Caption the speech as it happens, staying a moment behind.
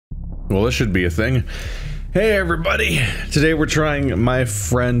Well, this should be a thing. Hey everybody! Today we're trying my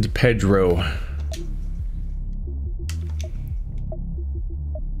friend Pedro.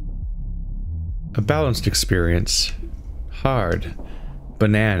 A balanced experience. Hard.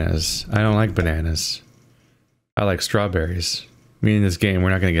 Bananas. I don't like bananas. I like strawberries. Me and this game, we're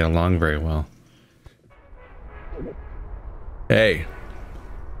not gonna get along very well. Hey.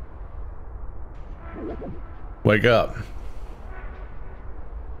 Wake up.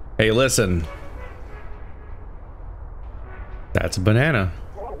 Hey, listen. That's a banana.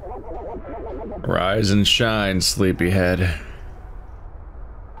 Rise and shine, sleepyhead.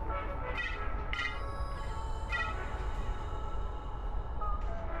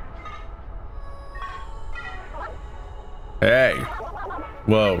 Hey.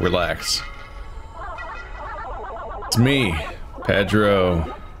 Whoa, relax. It's me,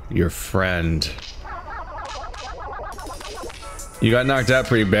 Pedro, your friend. You got knocked out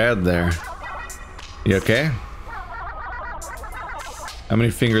pretty bad there. You okay? How many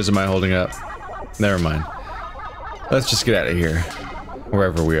fingers am I holding up? Never mind. Let's just get out of here.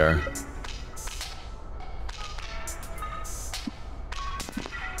 Wherever we are.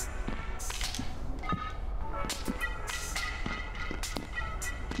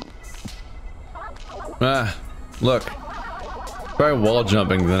 Ah, look. Try wall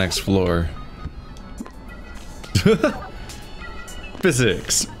jumping to the next floor.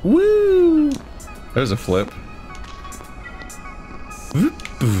 Physics. Woo! There's a flip.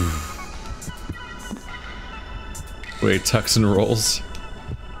 Wait, tucks and rolls.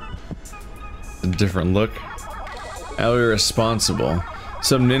 A different look. How irresponsible.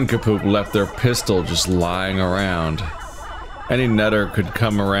 Some nincompoop left their pistol just lying around. Any nutter could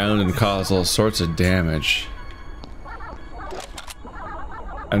come around and cause all sorts of damage.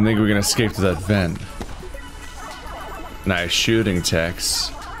 I think we can escape to that vent. Nice shooting,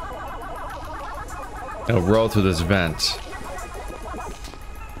 Tex. Now roll through this vent.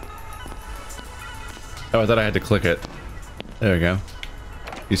 Oh, I thought I had to click it. There we go.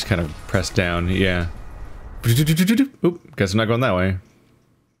 You just kind of press down, yeah. Oop, guess I'm not going that way.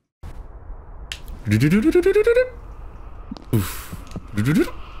 Oof.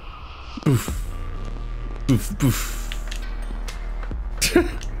 Oof. Oof. Oof.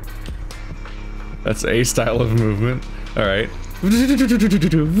 That's a style of movement. Alright.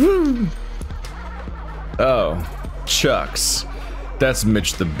 Oh, Chucks. That's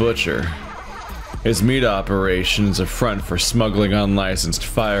Mitch the Butcher. His meat operation is a front for smuggling unlicensed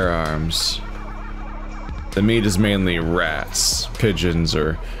firearms. The meat is mainly rats, pigeons,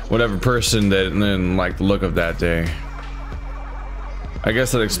 or whatever person that didn't like the look of that day. I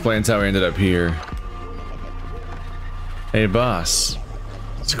guess that explains how we ended up here. Hey boss,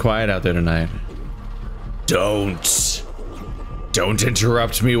 it's quiet out there tonight. Don't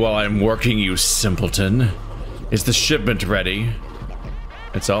interrupt me while I'm working, you simpleton. Is the shipment ready?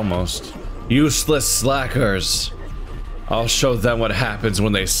 It's almost. Useless slackers. I'll show them what happens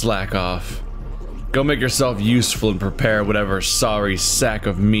when they slack off. Go make yourself useful and prepare whatever sorry sack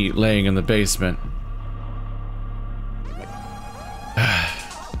of meat laying in the basement.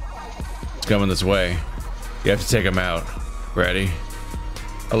 It's coming this way. You have to take him out. Ready?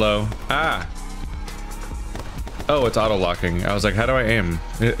 Hello? Ah! Oh, it's auto-locking. I was like, how do I aim?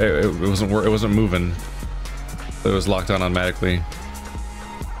 It wasn't moving. It was locked on automatically.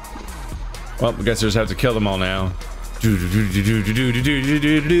 Well, I guess I just have to kill them all now.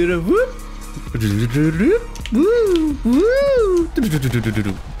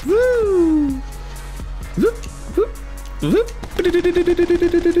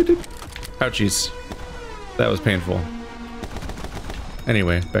 Ouchies. That was painful.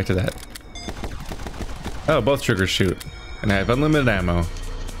 Anyway, back to that. Oh, both triggers shoot. And I have unlimited ammo.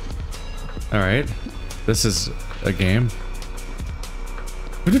 Alright. This is a game.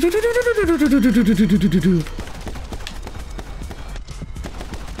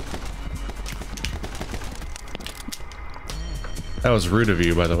 That was rude of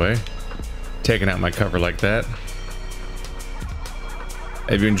you, by the way. Taking out my cover like that.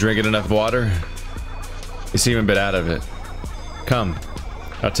 Have you been drinking enough water? You seem a bit out of it. Come.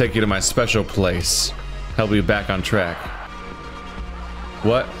 I'll take you to my special place. Help you back on track.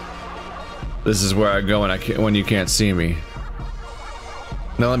 What? This is where I go when you can't see me.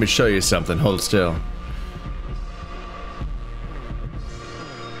 Now let me show you something. Hold still.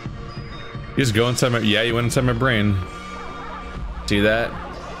 You just go inside my... Yeah, you went inside my brain. See that?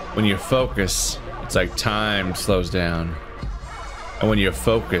 When you focus, it's like time slows down. And when you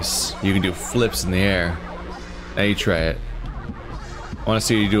focus, you can do flips in the air. Now you try it. I want to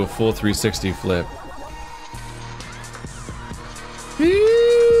see you do a full 360 flip.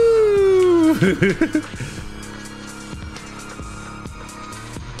 Woo! Woo!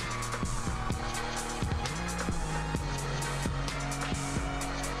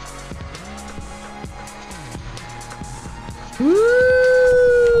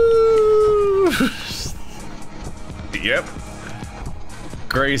 Yep.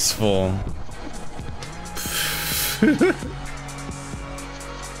 Graceful.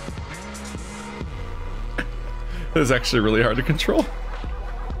 This is actually really hard to control.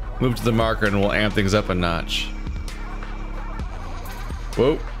 Move to the marker and we'll amp things up a notch.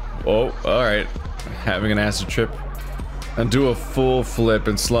 Whoa. Whoa. Alright. Having an acid trip. And do a full flip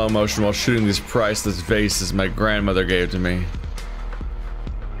in slow motion while shooting these priceless vases my grandmother gave to me.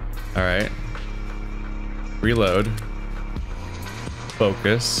 Alright. Reload.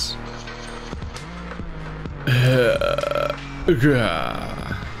 Focus. I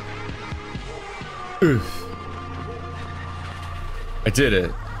did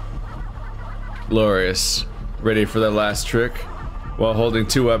it. Glorious. Ready for that last trick? While holding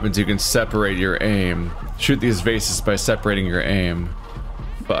two weapons, you can separate your aim. Shoot these vases by separating your aim.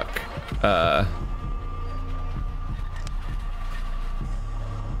 Fuck.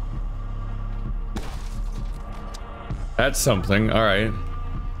 That's something. Alright.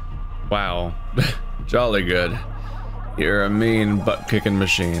 Wow. Jolly good. You're a mean butt-kicking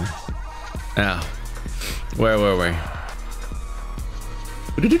machine. Now, where were we?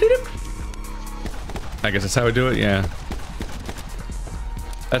 I guess that's how we do it, yeah.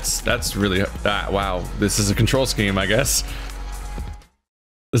 That's really, wow, this is a control scheme, I guess.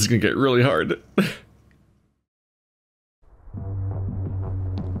 This is gonna get really hard.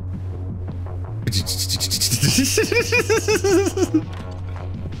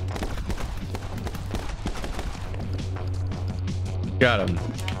 Got him.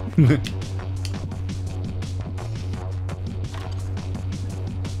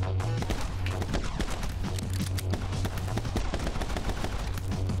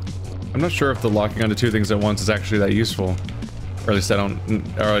 I'm not sure if the locking onto two things at once is actually that useful. Or at least I don't,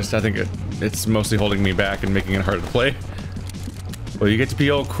 or at least I think it's mostly holding me back and making it harder to play. Well, you get to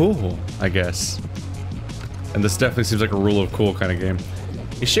be all cool, I guess. And this definitely seems like a rule of cool kind of game.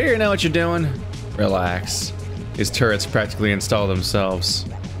 You sure you know what you're doing? Relax. These turrets practically install themselves.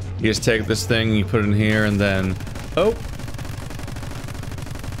 You just take this thing, you put it in here, and then... Oh!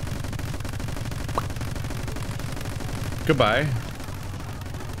 Goodbye.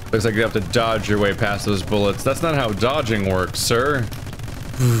 Looks like you have to dodge your way past those bullets. That's not how dodging works, sir.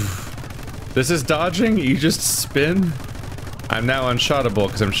 This is dodging? You just spin? I'm now unshottable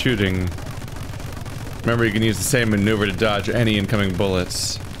because I'm shooting. Remember, you can use the same maneuver to dodge any incoming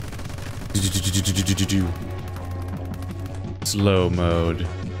bullets. Slow mode.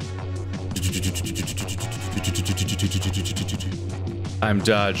 I'm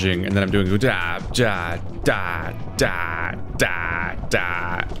dodging, and then I'm doing da da da da da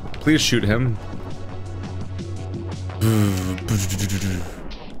da. Please shoot him.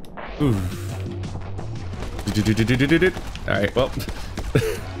 Alright, well.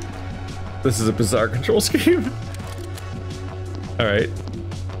 This is a bizarre control scheme. Alright.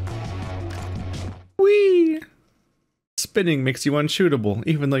 Whee! Spinning makes you unshootable,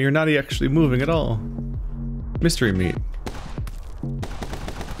 even though you're not actually moving at all. Mystery meat.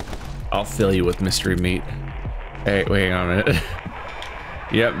 I'll fill you with mystery meat. Hey, wait, hang on a minute.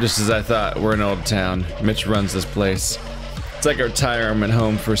 Yep, just as I thought, we're in Old Town. Mitch runs this place. It's like a retirement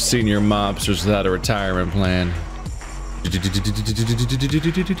home for senior mobsters without a retirement plan.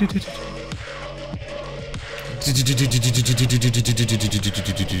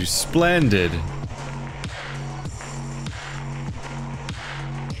 Splendid.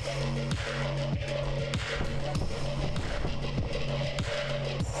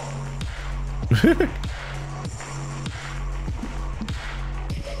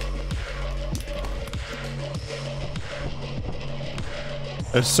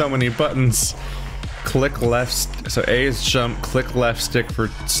 There's so many buttons. Click left, so A is jump, click left stick for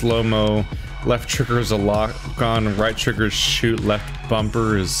slow-mo, left trigger is a lock on, right trigger is shoot, left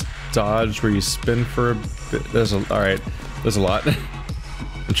bumper is dodge where you spin for a bit. There's a, alright, there's a lot.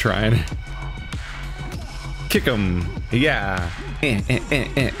 I'm trying. Kick 'em, yeah.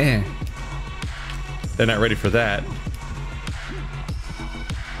 They're not ready for that.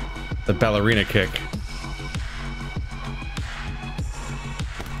 The ballerina kick.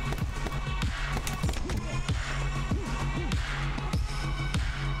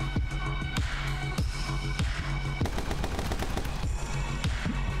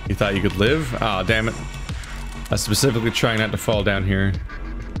 You thought you could live? Ah, oh, damn it. I was specifically trying not to fall down here.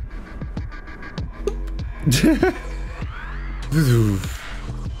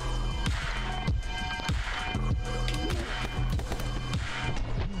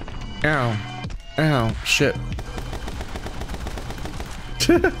 Ow. Ow. Shit.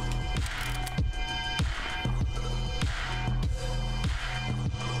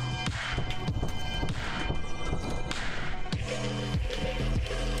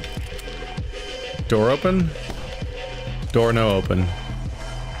 Door open? Door no open.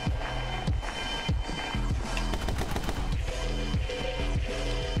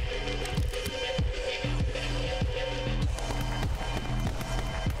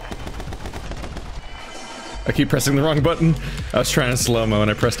 I keep pressing the wrong button. I was trying to slow-mo and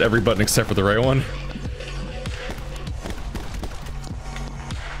I pressed every button except for the right one.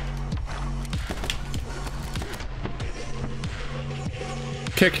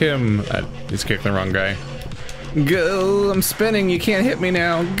 Kick him. He's kicking the wrong guy. Go! I'm spinning. You can't hit me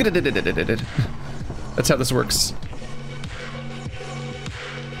now. That's how this works.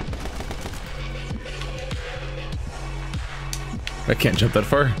 I can't jump that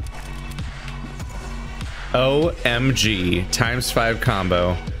far. OMG. ×5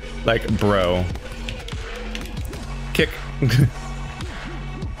 combo. Like, bro. Kick.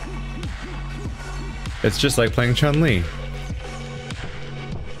 It's just like playing Chun-Li.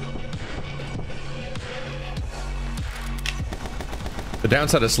 The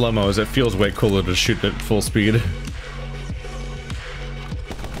downside of slow-mo is it feels way cooler to shoot at full speed. Is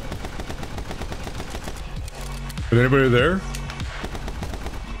anybody there?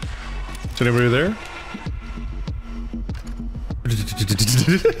 Is anybody there?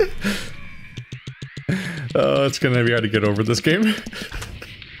 Oh, it's gonna be hard to get over this game.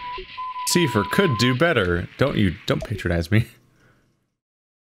 C for could do better. Don't patronize me.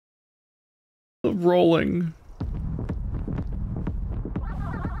 Rolling.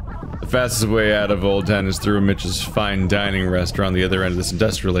 The fastest way out of Old Town is through Mitch's fine dining restaurant on the other end of this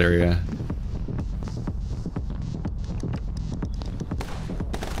industrial area.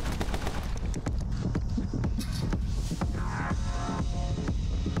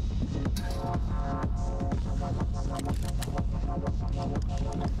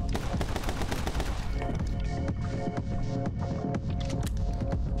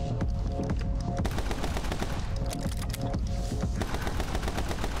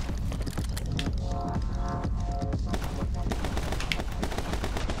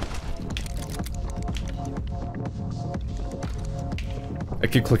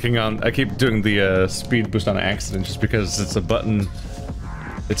 I keep doing the speed boost on accident just because it's a button.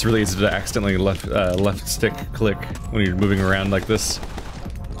 It's really easy to accidentally left stick click when you're moving around like this.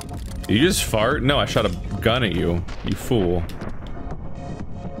 Did you just fart? No, I shot a gun at you, you fool.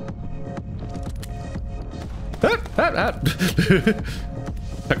 Tuck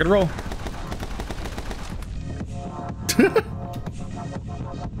and roll.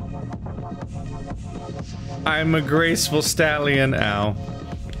 I'm a graceful stallion. Ow.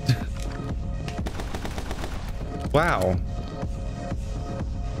 Wow.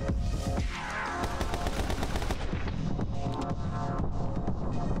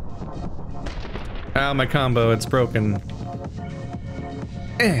 Ow, my combo, it's broken.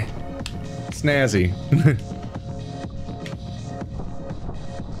 Snazzy.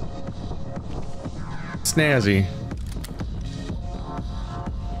 Snazzy.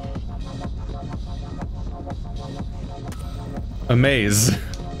 Amaze.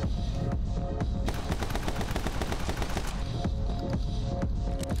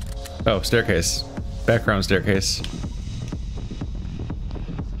 Oh, staircase. Background staircase.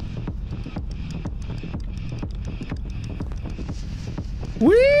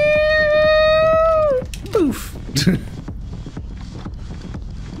 Woo! Oof.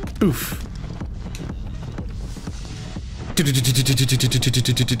 Oof.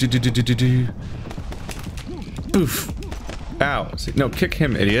 Boof. Ow. No, kick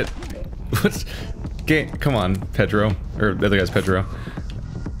him, idiot. What's... Come on, Pedro. Or the other guy's Pedro.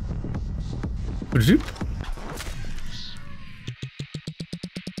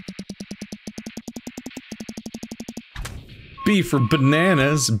 B for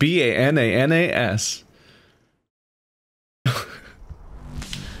bananas. B-A-N-A-N-A-S.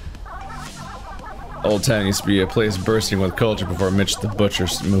 Old Town used to be a place bursting with culture before Mitch the Butcher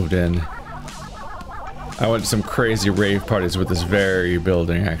moved in. I went to some crazy rave parties with this very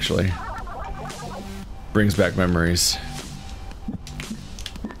building, actually. Brings back memories.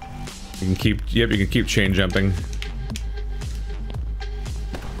 You can keep, yep, you can keep chain jumping.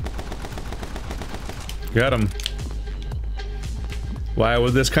 Got him. Why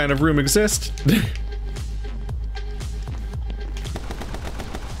would this kind of room exist?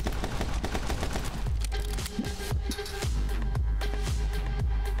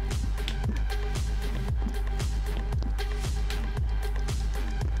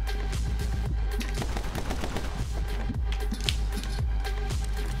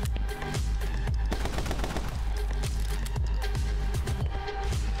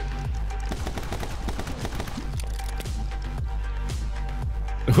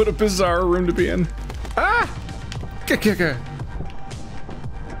 What a bizarre room to be in. Ah! Get.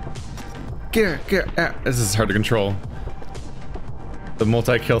 Ah. This is hard to control. The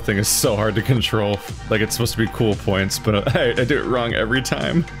multi-kill thing is so hard to control. Like, it's supposed to be cool points, but I do it wrong every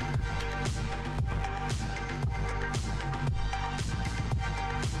time.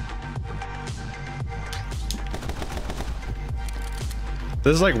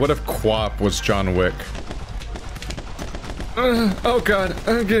 This is like, what if Quap was John Wick? Oh god.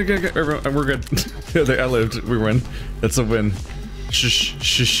 Get. We're good. I lived. We win. That's a win. Shh.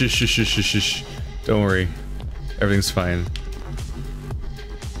 Don't worry. Everything's fine.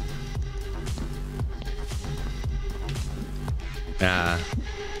 Nah.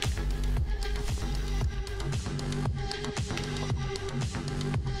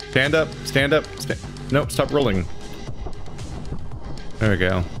 Stand up. Nope, stop rolling. There we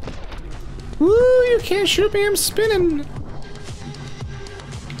go. Woo, you can't shoot me, I'm spinning.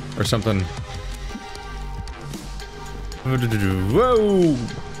 Or something. Whoa!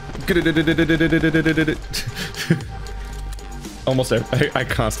 Almost I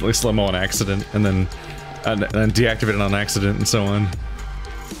constantly slow-mo on accident and then deactivate it on accident and so on.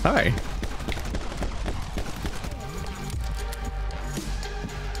 Hi.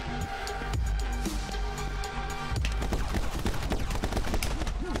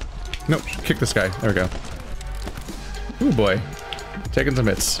 Nope, kick this guy. There we go. Ooh boy. Taking some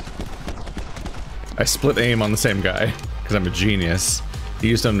hits. I split aim on the same guy, because I'm a genius. He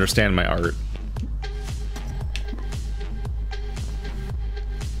used to understand my art.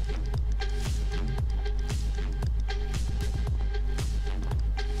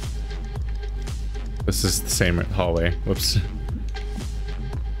 This is the same hallway. Whoops.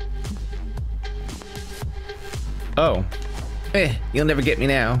 Oh. You'll never get me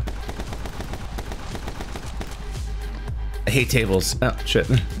now. I hate tables. Oh, shit.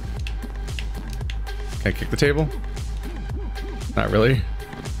 Can I kick the table? Not really.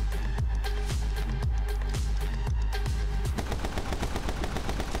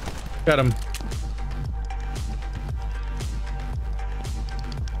 Got him.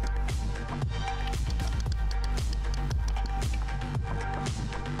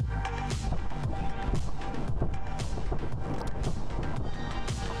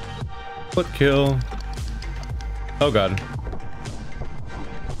 Split kill. Oh god.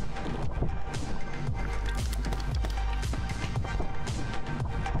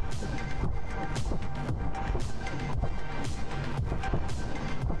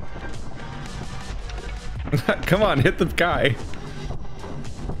 Come on, hit the guy.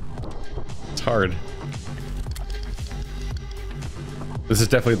 It's hard. This is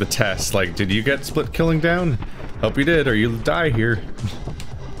definitely the test. Like, did you get split killing down? Hope you did, or you'll die here.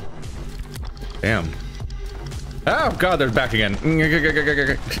 Damn. Oh god, they're back again.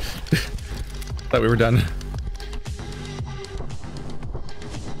 Thought we were done.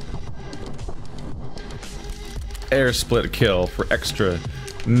 Air split kill for extra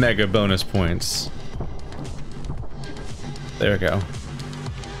mega bonus points. There we go.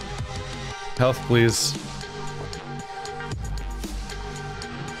 Health, please.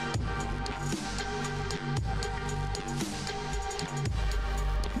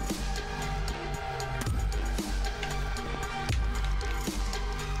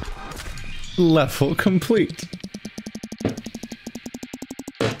 Level complete.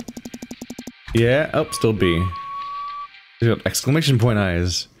 Yeah, oh, still B. Exclamation point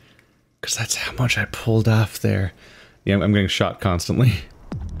eyes. Because that's how much I pulled off there. Yeah, I'm getting shot constantly.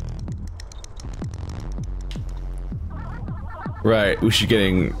 Right, we should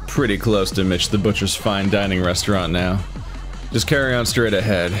getting pretty close to Mitch the Butcher's fine dining restaurant now. Just carry on straight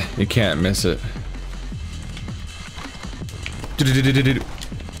ahead. You can't miss it.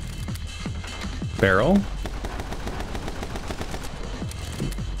 Barrel?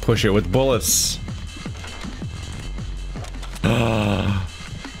 Push it with bullets. Oh,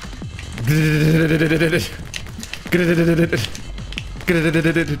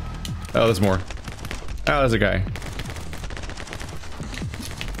 there's more. Oh, there's a guy.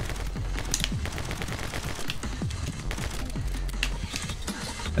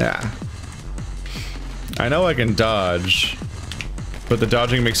 Yeah. I know I can dodge, but the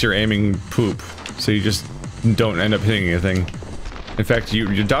dodging makes your aiming poop, so you just don't end up hitting anything. In fact,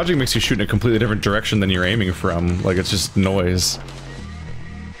 your dodging makes you shoot in a completely different direction than you're aiming from. Like, it's just noise.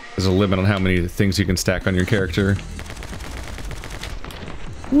 There's a limit on how many things you can stack on your character.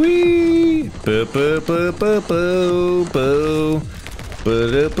 Whee! Boo boo boo boo boo boo.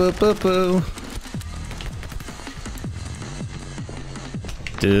 Boo boo boo boo.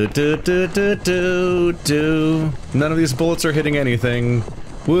 Do do do do do do. None of these bullets are hitting anything.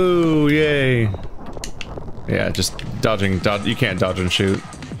 Woo, yay. Yeah, just dodging, you can't dodge and shoot.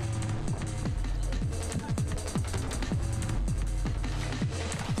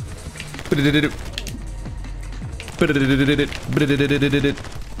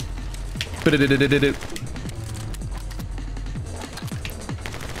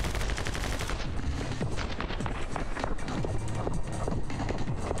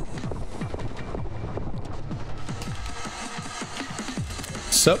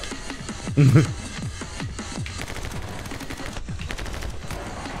 Sup?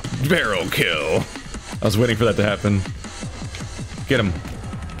 Barrel kill. I was waiting for that to happen. Get him.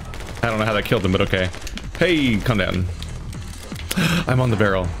 I don't know how that killed him, but okay. Hey, calm down. I'm on the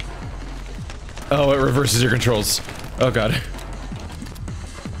barrel. Oh, it reverses your controls. Oh god.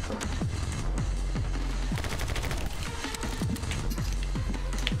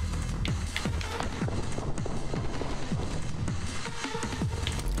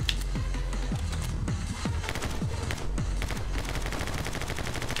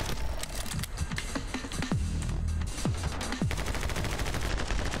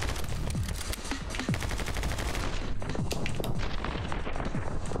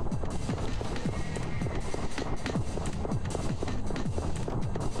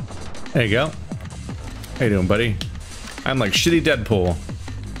 There you go. How you doing, buddy? I'm like shitty Deadpool.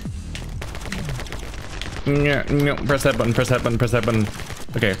 Press that button, press that button, press that button.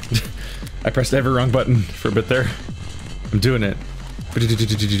 Okay. I pressed every wrong button for a bit there. I'm doing it.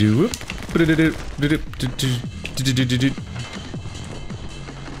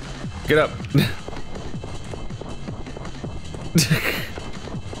 Get up.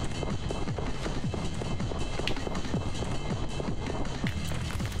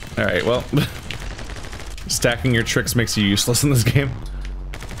 Alright, well, stacking your tricks makes you useless in this game.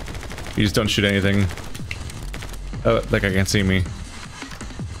 You just don't shoot anything. Oh, that guy can't see me.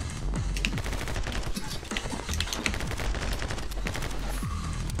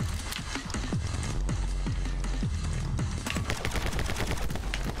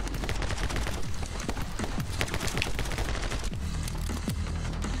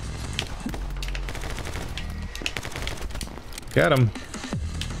 Got him.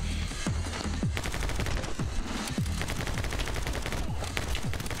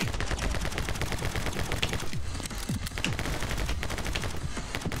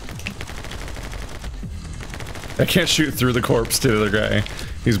 I can't shoot through the corpse to the other guy.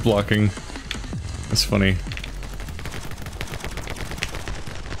 He's blocking. That's funny.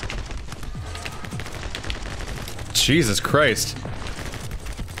 Jesus Christ.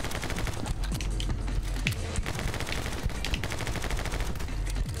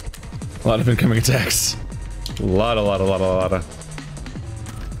 A lot of incoming attacks. A lot of.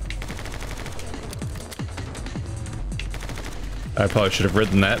 I probably should have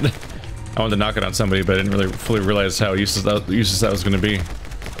ridden that. I wanted to knock it on somebody, but I didn't really fully realize how useless that was going to be.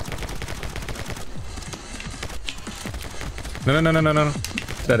 No.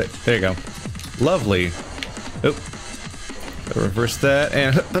 Is that it? There you go. Lovely. Oh. Reverse that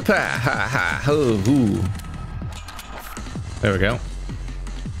and there we go.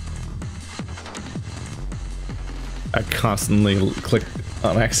 I constantly click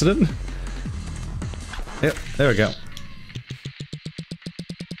on accident. Yep, there we go.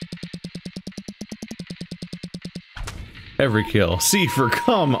 Every kill. Cipher,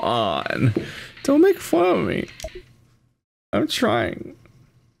 come on. Don't make fun of me. I'm trying.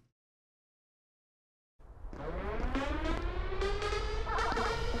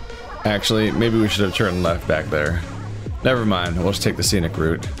 Actually, maybe we should have turned left back there. Never mind, we'll just take the scenic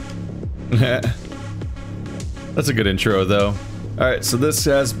route. That's a good intro, though. Alright, so this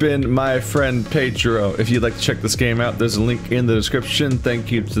has been my friend Pedro. If you'd like to check this game out, there's a link in the description.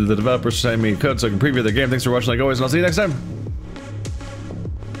 Thank you to the developers for sending me a code so I can preview the game. Thanks for watching like always, and I'll see you next time.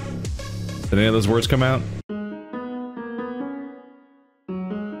 Did any of those words come out?